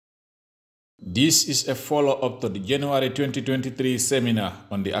This is a follow-up to the January 2023 seminar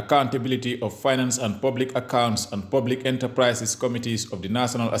on the accountability of finance and public accounts and public enterprises committees of the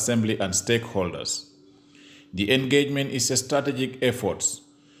National Assembly and stakeholders. The engagement is a strategic effort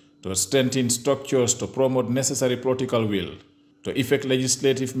to strengthen structures to promote necessary political will, to effect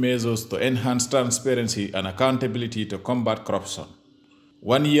legislative measures to enhance transparency and accountability to combat corruption.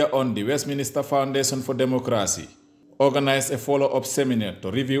 1 year on, the Westminster Foundation for Democracy organized a follow-up seminar to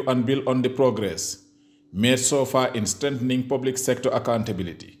review and build on the progress made so far in strengthening public sector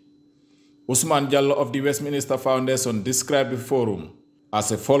accountability. Usman Jallow of the Westminster Foundation described the forum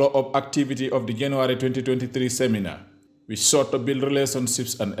as a follow-up activity of the January 2023 seminar, which sought to build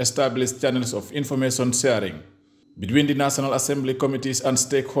relationships and establish channels of information sharing between the National Assembly committees and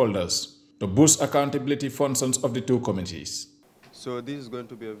stakeholders to boost accountability functions of the two committees. So this is going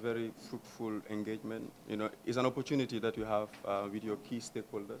to be a very fruitful engagement. It's an opportunity that you have with your key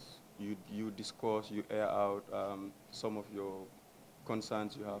stakeholders. You discuss, you air out some of your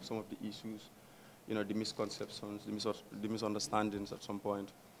concerns, you have some of the issues, the misconceptions, the misunderstandings at some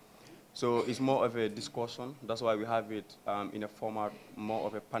point. So it's more of a discussion. That's why we have it in a format, more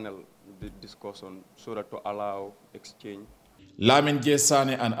of a panel discussion, so that to allow exchange. Lamin J.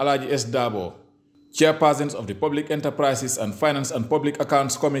 Sane and Alaji S. Dabo, chairpersons of the Public Enterprises and Finance and Public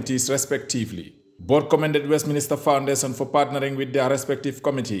Accounts Committees respectively, both commended Westminster Foundation for partnering with their respective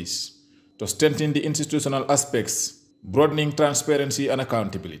committees to strengthen the institutional aspects, broadening transparency and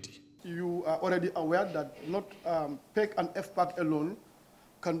accountability. You are already aware that not FPAC and FPAC alone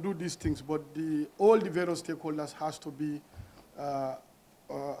can do these things, but all the various stakeholders has to be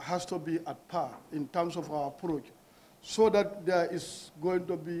at par in terms of our approach, so that there is going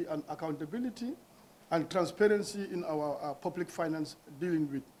to be an accountability and transparency in our public finance dealing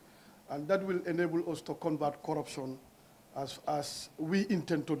with. And that will enable us to combat corruption as we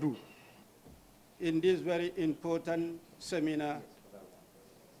intend to do. In this very important seminar,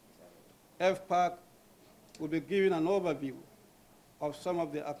 FPAC will be giving an overview of some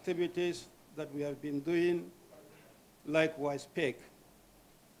of the activities that we have been doing, likewise FPAC.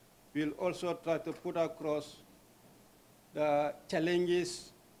 We'll also try to put across the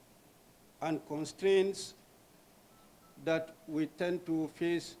challenges and constraints that we tend to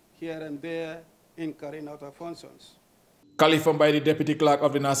face here and there in carrying out our functions. Caliphon by the Deputy Clerk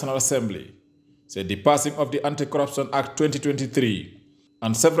of the National Assembly said the passing of the Anti-Corruption Act 2023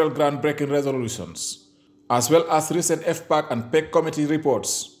 and several groundbreaking resolutions, as well as recent FPAC and PEC committee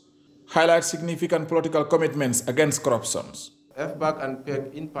reports, highlight significant political commitments against corruption. FPAC and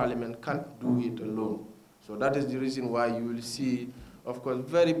PEC in Parliament can't do it alone. So that is the reason why you will see, of course,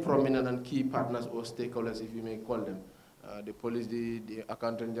 very prominent and key partners or stakeholders, if you may call them. The police, the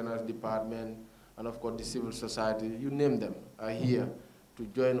Accountant General's Department, and of course the civil society, you name them, are here to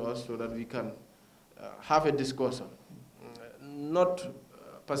join us so that we can have a discussion. Not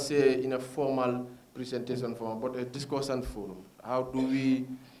per se in a formal presentation forum, but a discussion forum. How do we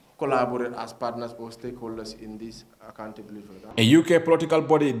collaborate as partners or stakeholders in this accountability? A UK political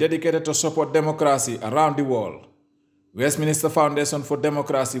body dedicated to support democracy around the world, Westminster Foundation for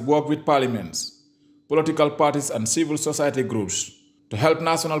Democracy work with parliaments, political parties and civil society groups to help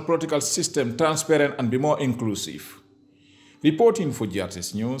national political system transparent and be more inclusive. Reporting for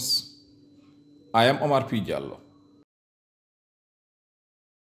GRTS News, I am Omar P. Jallow.